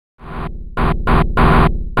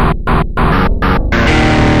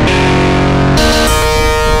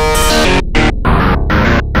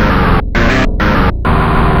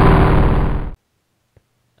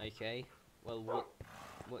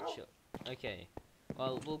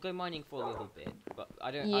Well, we'll go mining for a little bit, but I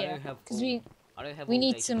don't have because all we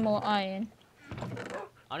need day some more iron.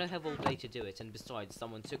 I don't have all day to do it, and besides,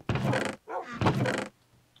 someone took.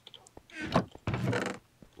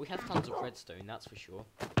 We have tons of redstone, that's for sure.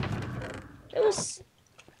 It was.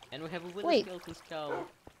 And we have a wither skeleton skull.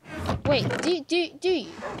 Wait, do you?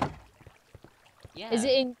 Yeah. Is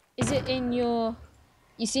it in your?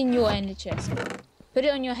 It's in your ender chest. Put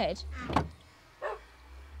it on your head.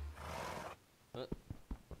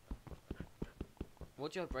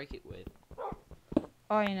 What do I break it with?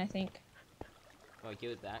 Iron, I think. Oh, give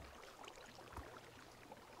it back.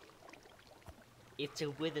 It's a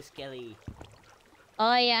wither skelly.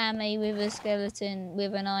 I am a wither skeleton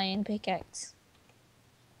with an iron pickaxe.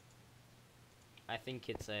 I think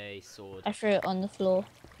it's a sword. I threw it on the floor.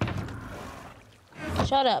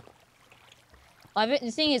 Shut up.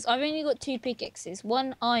 The thing is, I've only got 2 pickaxes.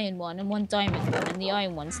 One iron one and one diamond one, and the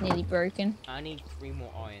iron one's nearly broken. I need 3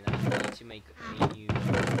 more iron. I need to make a new...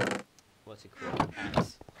 what's it called?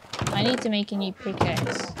 Axe. I need to make a new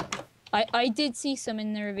pickaxe. I did see some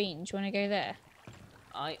in the ravine. Do you want to go there?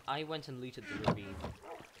 I went and looted the ravine.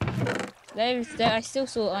 I still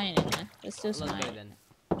saw iron in there. There's still some Let's iron. go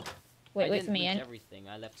then. Wait for me. Everything.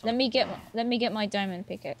 I left. Let me get my diamond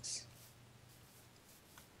pickaxe.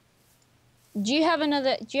 Do you have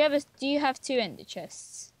another? Do you have 2 ender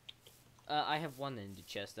chests? I have 1 in the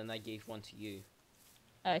chest, and I gave 1 to you.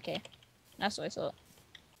 Okay, that's what I thought.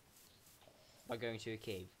 By going to a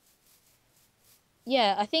cave.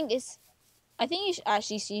 Yeah, I think you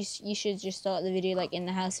should just start the video like in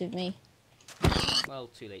the house with me. Well,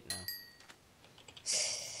 too late now.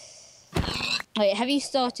 Wait, have you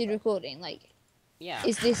started recording? Like, yeah.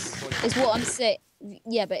 Is what I'm saying?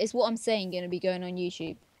 Yeah, but is what I'm saying going to be going on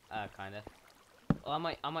YouTube? Kinda. Well,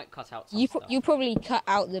 I might cut out some stuff. You probably cut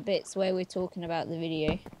out the bits where we're talking about the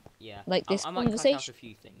video. Yeah. Like this I might conversation. cut out a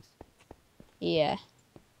few things. Yeah.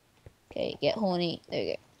 Okay, get horny. There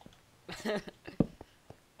we go.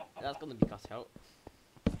 That's gonna be cut out.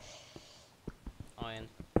 Iron.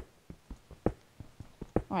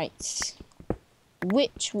 Right.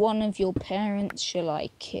 Which one of your parents shall I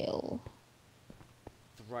kill?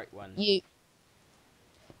 The right one. You.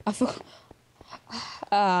 I forgot.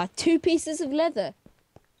 2 pieces of leather.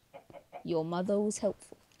 Your mother was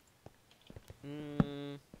helpful.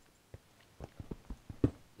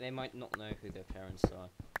 They might not know who their parents are.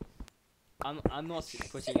 I'm not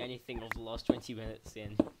putting anything of the last 20 minutes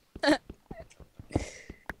in.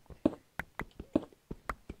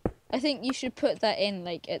 I think you should put that in,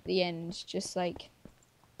 like, at the end, just like...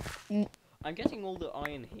 I'm getting all the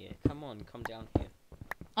iron here. Come on, come down here.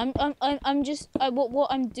 I'm just... what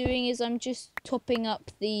I'm doing is I'm just topping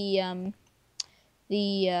up the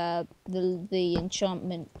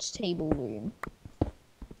enchantment table room.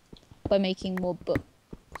 By making more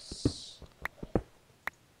books.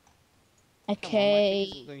 Okay.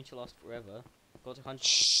 This is going to last forever. Got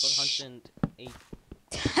 108.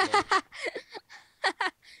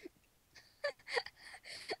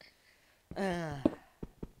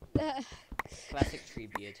 Classic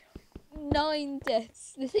treebeard. 9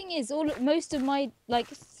 deaths. The thing is, most of my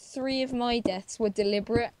 3 of my deaths were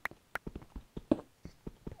deliberate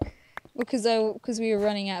because we were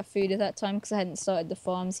running out of food at that time because I hadn't started the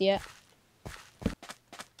farms yet.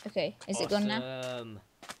 Okay, is it gone now?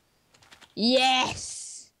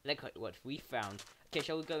 Yes. Look at what we found. Okay,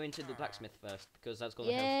 shall we go into the blacksmith first because that's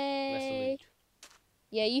gonna have less loot.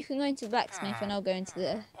 Yeah, you can go into the blacksmith and I'll go into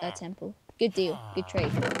the temple. Good deal. Good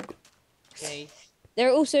trade. Okay. There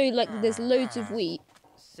are also there's loads of wheat.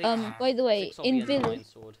 By the way,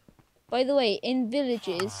 in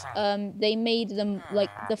villages, they made them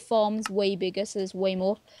the farms way bigger, so there's way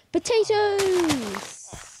more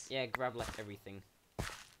potatoes. Yeah, grab everything.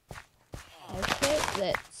 Okay,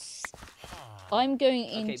 let's. I'm going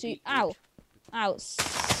into ow,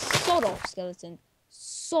 sod off, skeleton.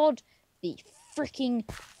 Sod the freaking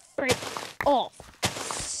frick off,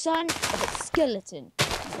 son of a skeleton.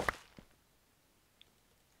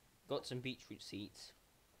 Got some beetroot seeds.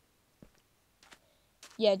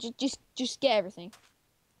 Yeah, just get everything.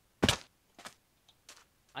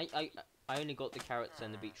 I only got the carrots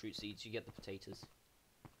and the beetroot seeds. You get the potatoes.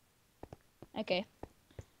 Okay.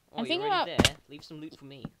 Oh, I'm thinking about there. Leave some loot for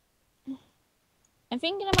me. I'm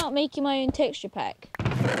thinking about making my own texture pack.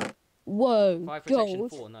 Whoa, 5 protection,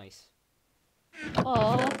 gold. 4, nice.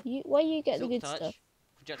 Oh, why you get Silk the good touch, stuff?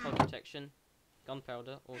 Projectile protection,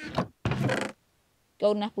 gunpowder, awesome.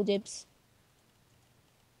 Golden apple dibs.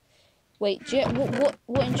 Wait,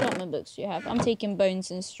 what enchantment books do you have? I'm taking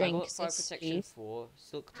bones and string. I got 5 protection, 4,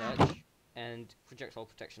 silk touch, and projectile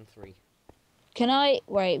protection 3. Can I...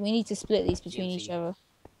 Right, we need to split these between TNT. each other.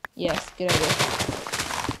 Yes, good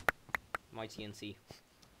idea. My TNT.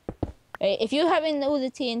 Right, if you're having all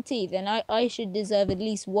the TNT, then I should deserve at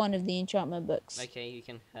least one of the enchantment books. Okay, you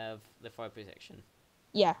can have the fire protection.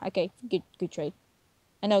 Yeah, okay, good trade.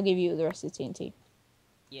 And I'll give you the rest of the TNT.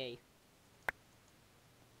 Yay.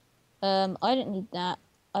 I don't need that.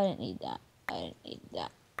 I don't need that. I don't need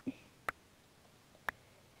that.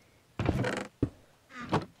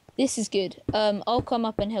 This is good. I'll come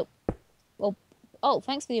up and help. Well, oh,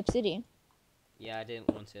 thanks for the obsidian. Yeah, I didn't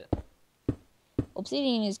want it.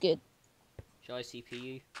 Obsidian is good. Shall I CP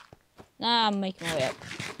you? Nah, I'm making my way up.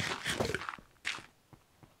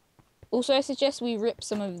 Also, I suggest we rip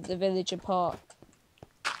some of the village apart.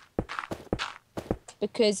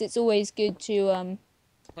 Because it's always good to,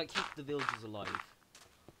 Like, keep the villagers alive.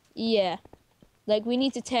 yeah. Like, we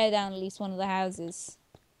need to tear down at least one of the houses.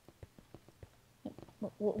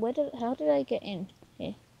 How did I get in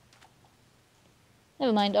here?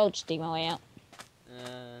 Never mind, I'll just dig my way out.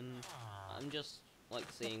 I'm just, like,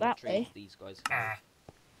 seeing That what traits way. these guys have.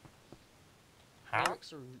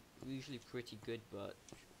 Clerics are usually pretty good, but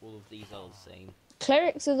all of these are the same.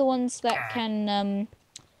 Clerics are the ones that can,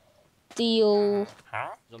 deal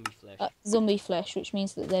Zombie flesh. zombie flesh, which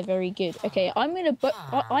means that they're very good. Okay, I'm gonna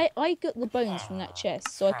I got the bones from that chest,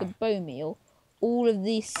 so I could bone meal all of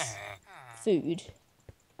this food,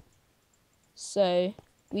 so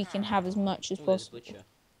we can have as much as Oh, there's a possible.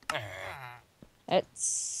 butcher.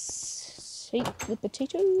 Let's take the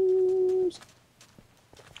potatoes.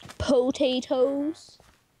 Potatoes.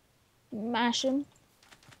 Mash them.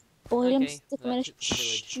 Boil them. Okay, Stick them in a that's it for the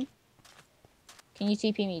village. stew. Can you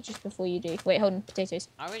TP me just before you do? Wait, hold on. Potatoes.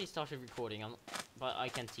 I already started recording, but I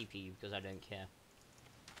can TP you because I don't care.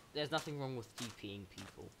 There's nothing wrong with TPing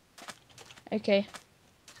people. Okay.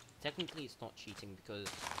 Technically, it's not cheating because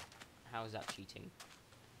how is that cheating?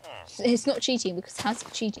 It's not cheating because how's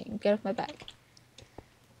it cheating? Get off my back.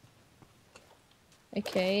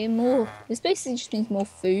 Okay, more. This basically just means more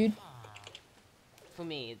food. For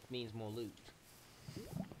me, it means more loot.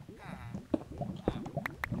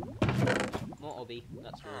 More obby,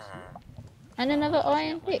 that's yours. And another Checking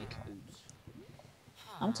iron out my pick. boots.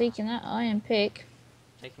 I'm taking that iron pick.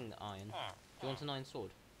 Taking the iron. Do you want an iron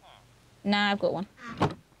sword? Nah, I've got one.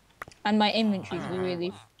 And my inventory is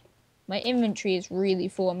really... My inventory is really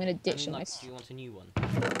full. I'm gonna ditch I mean, my... like, do you want a new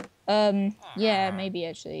one? Yeah, maybe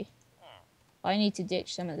actually. I need to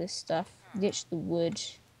ditch some of this stuff. Ditch the wood.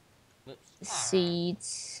 Whoops. The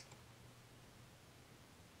seeds.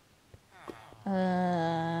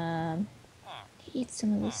 Need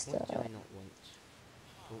some of this What stuff. do I not want?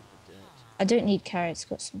 Oh, the dirt. I don't need carrots.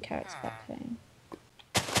 Got some carrots back home.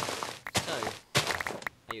 So,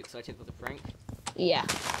 are you excited for the prank? Yeah,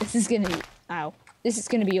 this is gonna be... Ow. This is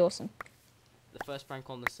gonna be awesome. The first prank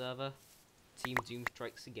on the server, Team Doom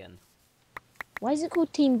strikes again. Why is it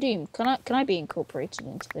called Team Doom? Can I be incorporated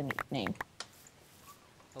into the name?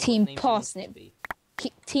 Oh, Team what name do you want it to Parsnip. be?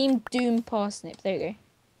 Team Doom Parsnip. There you go.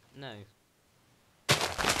 No,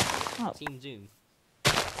 Oh. Team Doom.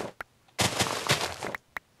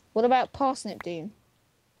 What about Parsnip Doom?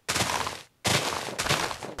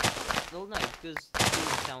 Well, no, because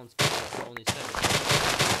Doom sounds better on its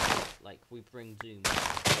own. Like, we bring Doom.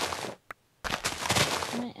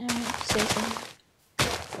 Say something.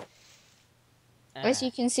 As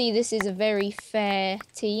you can see, this is a very fair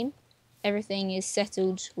team. Everything is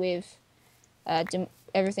settled with,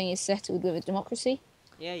 everything is settled with a democracy.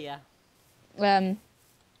 Yeah.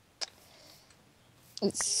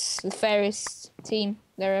 It's the fairest team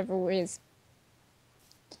there ever is.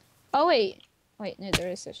 Oh wait, no, there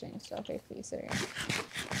is such thing as stuff. Okay, please, there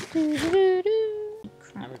we go.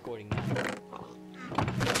 I'm recording now. You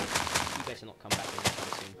better not come back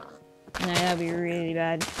anytime soon. No, that'd be really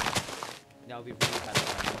bad. That would be really bad.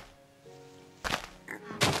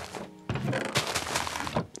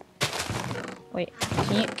 Wait,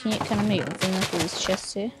 can you kind of move from the these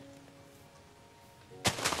chests here?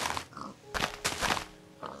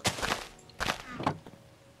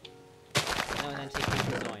 No, and then take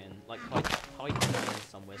his iron. Like, hide the iron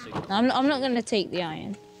somewhere so you can... I'm not gonna take the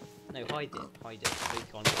iron. No, hide it, so you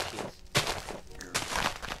can't get shields.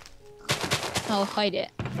 I'll hide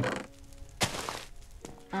it.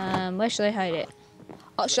 Where should I hide it?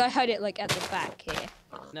 Oh, should I hide it like at the back here?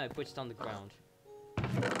 No, put it on the ground.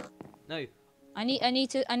 No. I need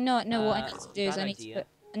to. I know what I need to do is bad I need idea. to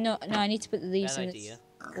put. No, I need to put the leaves Bad in idea.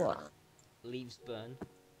 this. What? Leaves burn.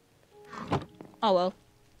 Oh well.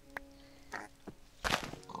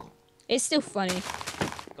 It's still funny.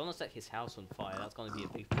 Gonna set his house on fire. That's gonna be a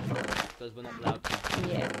big problem because we're not allowed to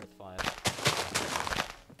Yeah. on the fire.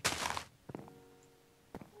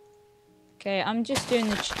 Okay, I'm just doing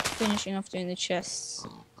the finishing off doing the chests.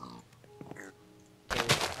 Okay,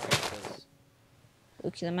 characters.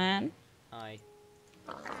 Look at the man. Hi.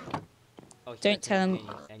 Oh, he Don't better tell not him.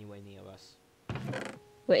 be anywhere near us.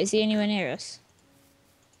 Wait, is he anywhere near us?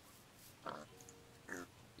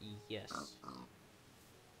 Yes.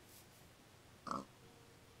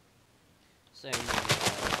 So,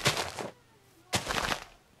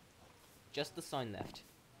 just the sign left.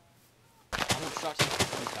 I'm obstructing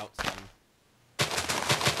his lookout sign.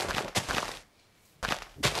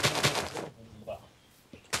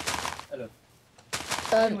 Hello.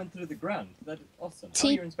 You Um, went through the ground. That's awesome. Oh,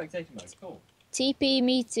 T- you're in spectator mode. Cool. TP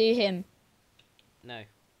me to him. No.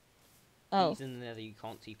 Oh, He's in the nether, you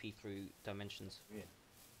can't TP through dimensions.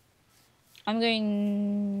 I'm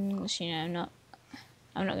going. Actually, no, I'm not.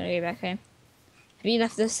 I'm not gonna go back home. Have you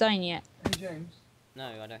left the sign yet? Hey, James. No,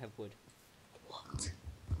 I don't have wood. What?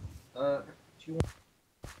 Do you want...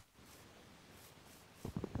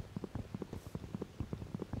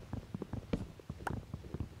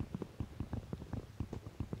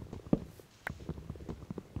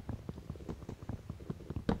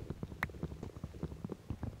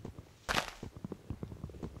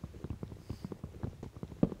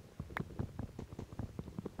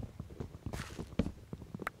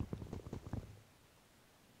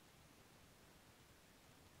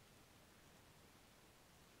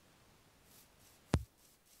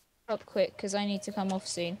 Up quick, because I need to come off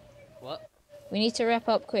soon. What? We need to wrap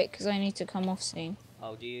up quick, because I need to come off soon.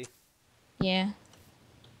 Oh, do you? Yeah.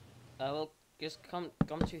 Well, just come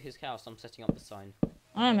to his house. I'm setting up the sign.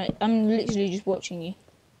 I'm literally just watching you.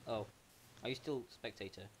 Oh, are you still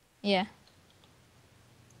spectator? Yeah.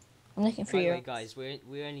 I'm looking for By the you. way, guys,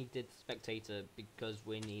 we only did spectator because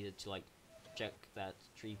we needed to like check that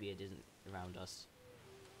treebeard isn't around us.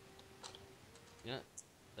 Yeah,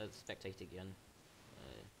 that's spectator again.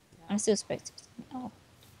 I'm still spectating. Oh.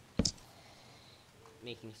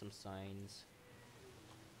 Making some signs.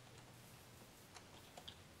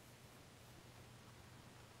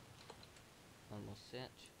 One more set.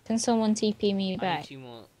 Can someone TP me I back? need two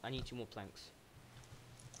more. I need 2 more planks.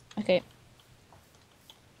 Okay.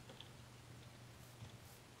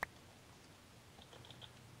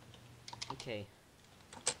 Okay.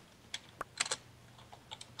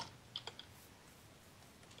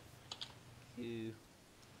 You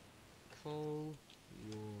call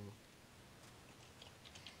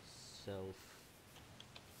yourself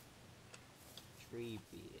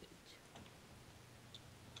treebeard.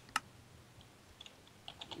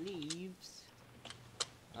 Leaves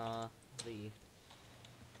are the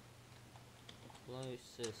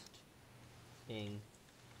closest thing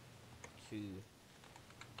to your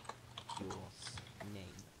name.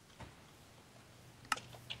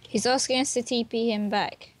 He's asking us to TP him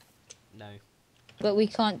back, No. but we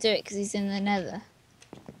can't do it because he's in the nether.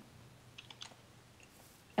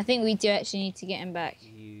 I think we do actually need to get him back.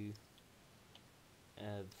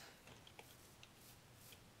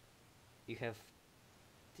 You have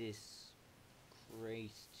disgraced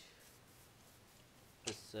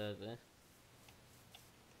the server.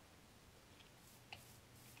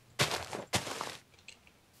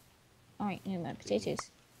 Alright, no more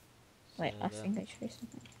potatoes. Wait, I Server think I chose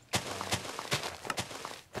something.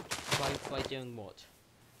 by doing what?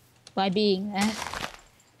 By being there.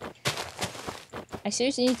 I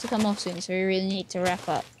seriously need to come off soon, so we really need to wrap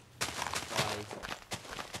up. By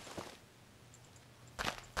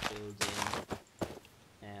building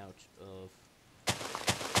out of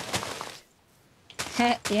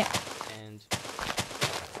Yeah. and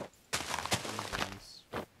reasons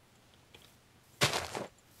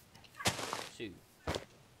 2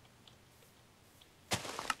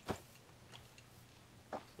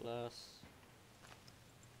 plus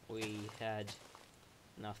we had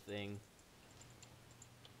nothing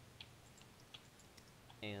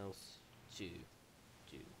else to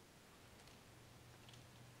do.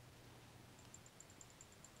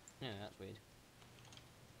 Yeah, that's weird.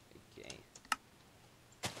 Okay.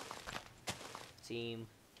 Team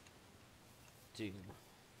Doom.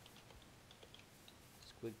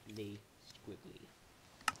 Squiggly, squiggly.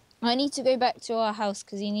 I need to go back to our house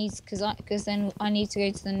because then I need to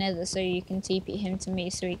go to the nether so you can TP him to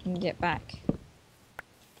me so we can get back.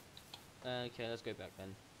 Okay, let's go back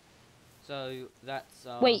then. So that's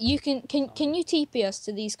Wait, you can you TP us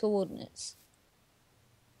to these coordinates?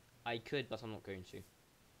 I could, but I'm not going to.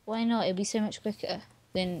 Why not? It'll be so much quicker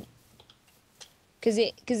than because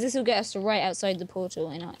this will get us to right outside the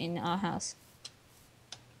portal in our house.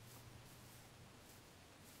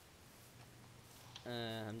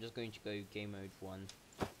 I'm just going to go game mode 1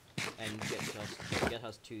 and get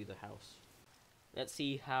us to the house. Let's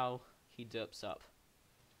see how he derps up.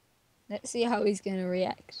 Let's see how he's gonna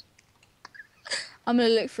react. I'm gonna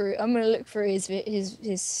look through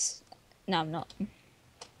his. No, I'm not.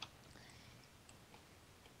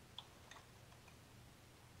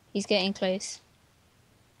 He's getting close.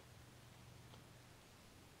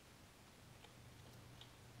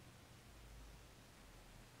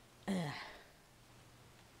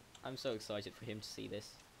 I'm so excited for him to see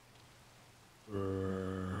this.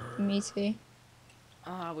 Me too.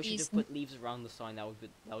 Ah, we should have put leaves around the sign. That would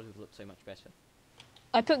have looked so much better.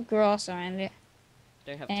 I put grass around it.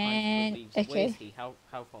 Don't have time to put leaves. Okay. Where is he? How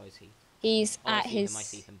far is he? He's Oh, at I his.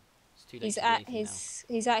 see him. It's too late He's to do at anything his.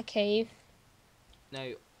 He's at a cave. now.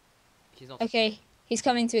 No, he's not. Okay, he's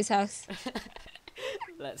coming to his house.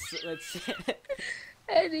 let's.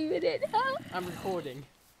 Any minute now. I'm recording.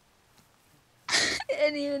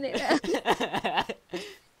 Any minute now.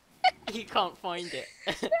 He can't find it.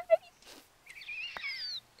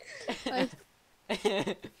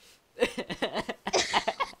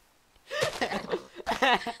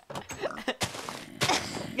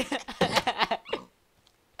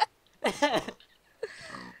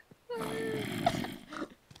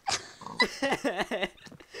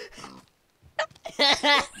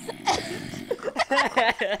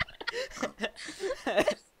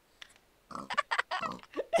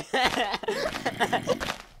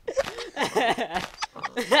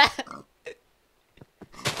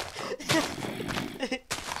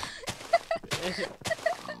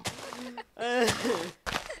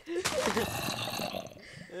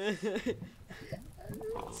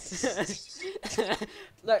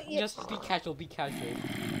 Look, just be casual, be casual.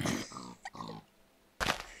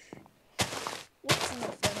 What's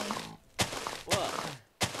not funny? What?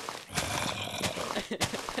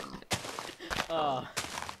 Oh.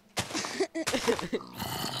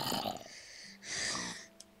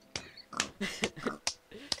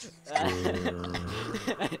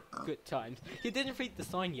 Good times. He didn't read the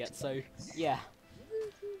sign yet, so yeah.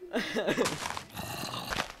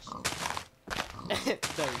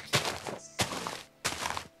 Don't.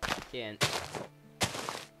 Can't.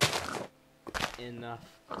 Enough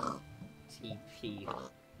TP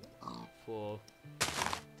for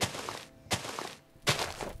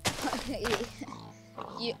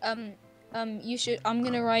you should. I'm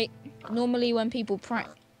gonna write. Normally, when people prank.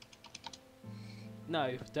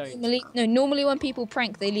 No, don't. Normally when people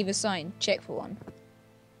prank, they leave a sign. Check for one.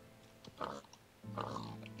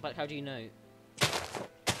 But how do you know?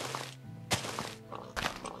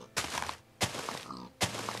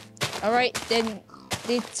 All right, then.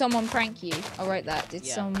 Did someone prank you? I'll write that. Did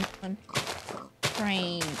Yeah. someone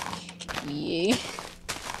prank you?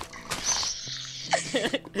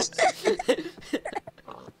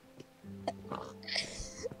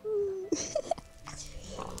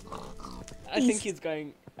 I think he's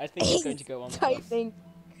going. I think he's going to go on. Typing.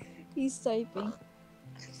 He's typing.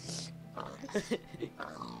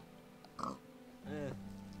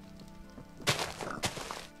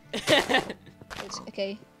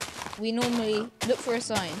 Okay. We normally look for a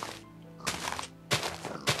sign.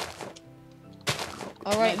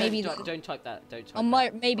 All right, No, maybe. don't type that. Don't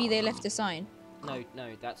type Maybe they left a sign. that.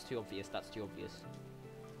 No, that's too obvious. That's too obvious.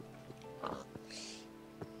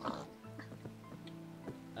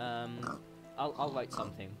 I'll write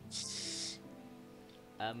something.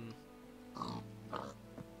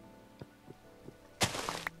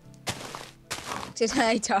 Did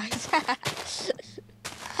I type?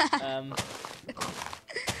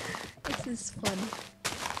 This is fun.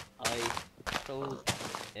 I told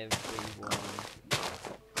everyone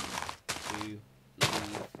to leave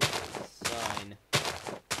a sign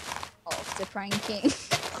After pranking.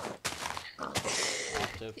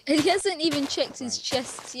 after. He hasn't even checked his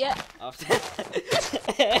chest yet. After.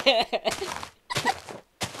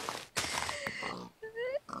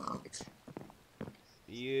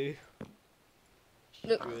 You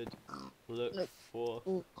Look. should look for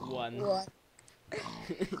Ooh, one. What?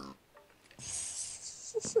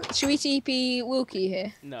 Should we TP Wilkie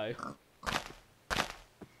here? No.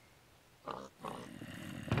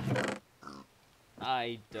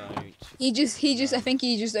 I don't. He just, I think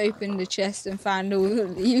he just opened the chest and found all the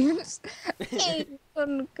leaves. He's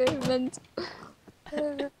gonna go mental.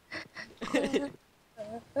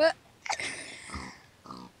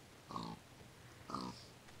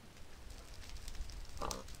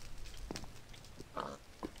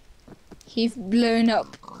 He's blown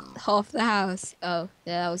up half the house. Oh,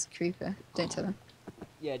 yeah, that was a creeper. Don't tell him.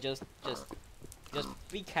 Yeah, just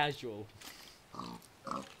be casual.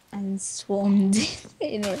 And swarmed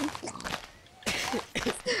in it.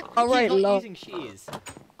 I'll He's write not lol. using shears.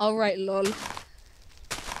 I'll write lol.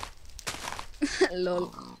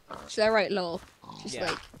 Lol. Should I write lol? Just Yeah.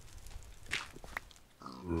 like,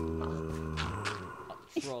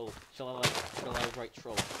 Troll. Shall I write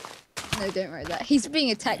troll? no, don't write that. He's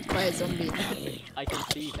being attacked by a zombie. I can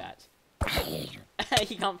see that.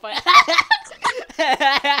 He can't fight.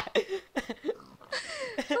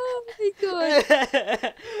 Oh my god.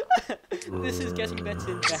 This is getting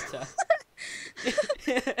better and better.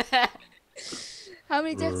 How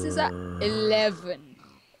many deaths is that? 11.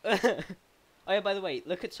 Oh yeah, by the way,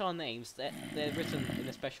 look at our names. They're written in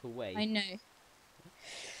a special way. I know.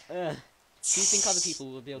 Do you think other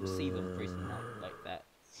people will be able to see them written out like that?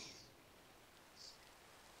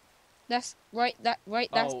 That's right. That's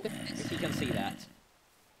Oh, because, if you can see that.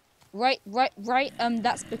 right.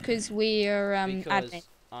 That's because we're Because admin.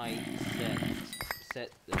 I set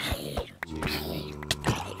them to be.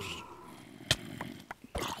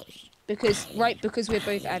 Because we're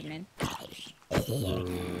both admin.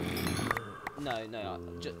 No,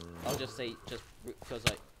 I'll just say just because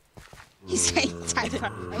I. He's saying type.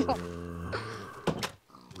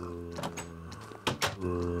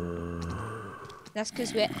 That's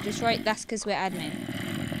because we're just right. That's because we're admin.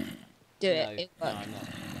 Do it. No, It'll no, work. I'm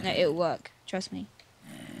not. No, it'll work. Trust me.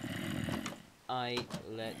 I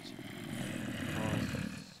let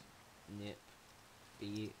Parsnip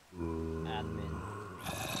be admin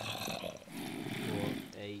for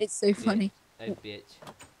a It's so funny. a bit.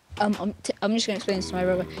 I'm just gonna explain this to my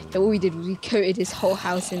brother. Yeah, what we did was we coated his whole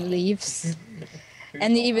house in leaves,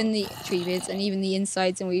 and even the tree beards, and even the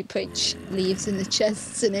insides, and we put leaves in the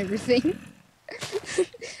chests and everything.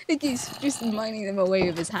 Like he's just mining them away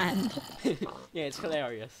with his hand. Yeah, it's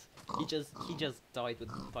hilarious. He just died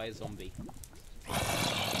by a zombie.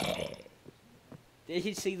 Did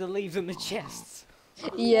he see the leaves in the chests?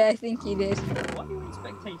 Yeah, I think he did. Why are you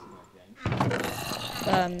spectating that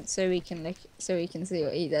game? So we can see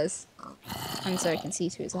what he does, and so I can see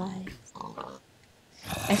through his eyes.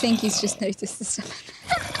 I think he's just noticed the stuff.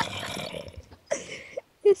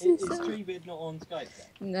 This Is is so... Treebeard not on Skype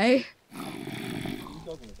then? No, Are you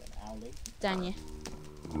talking with an owlie? Danya.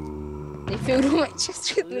 They filled all my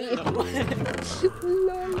chest with leaves.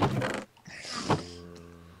 Lol.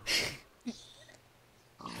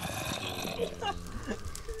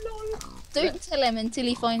 Don't tell him until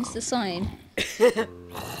he finds the sign.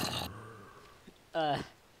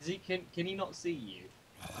 Can he not see you?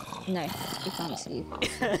 No, he can't see you.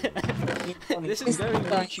 This is It's very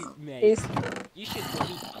fine. YouTube, mate. It's, You should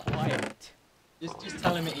be quiet. Just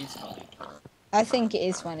tell him it is funny. I think it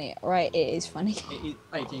is funny. Right, it is funny. It is.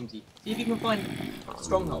 Hey, Teamsy, see if you can find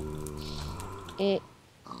Stronghold. It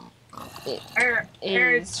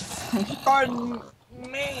is funny. Pardon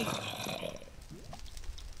me.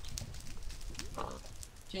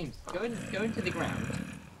 James, go into the ground.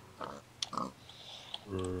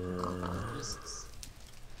 Just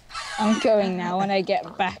I'm going now. When I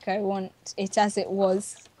get back, I want it as it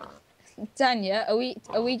was. Danya,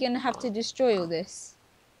 are we gonna have to destroy all this?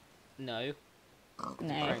 No.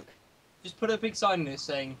 No. Frank. just put a big sign in there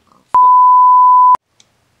saying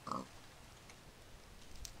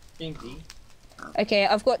Jamesy. Okay,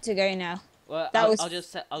 I've got to go now. Well, That was-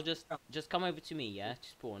 I'll just come over to me, yeah, to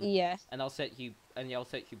spawn, Yeah. and I'll set you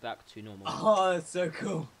back to normal. Oh, that's so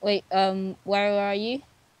cool. Wait. Where are you?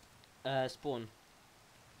 Spawn.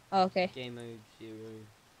 Oh, okay. Game mode 0.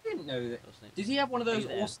 I didn't know that. What's name? Does he have one of those Are you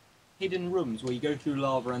there? awesome hidden rooms where you go through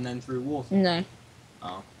lava and then through water? No.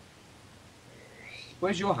 Oh.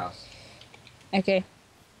 Where's your house? Okay.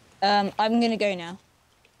 I'm gonna go now.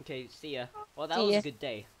 Okay, see ya. Well, that See was ya. a good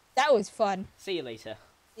day. That was fun. See you later.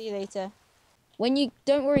 See you later.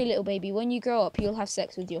 Don't worry, little baby. When you grow up, you'll have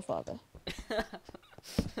sex with your father.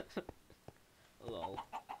 Lol.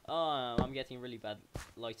 Oh, I'm getting really bad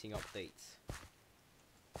lighting updates.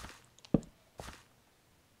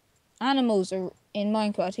 Animals are in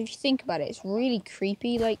Minecraft. If you think about it, it's really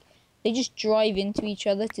creepy. Like they just drive into each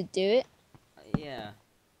other to do it. Yeah,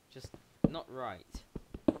 just not right.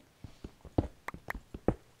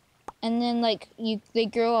 And then like they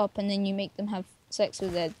grow up, and then you make them have sex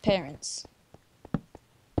with their parents.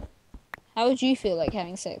 How would you feel like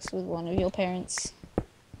having sex with one of your parents?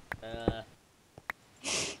 I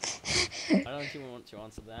don't even want to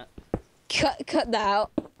answer that. Cut that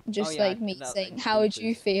out. Just yeah, like me that, saying, like, how would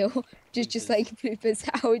you bloopers. feel? Just Bloopers. like bloopers.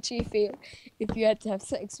 How would you feel if you had to have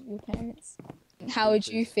sex with your parents? How would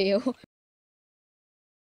you feel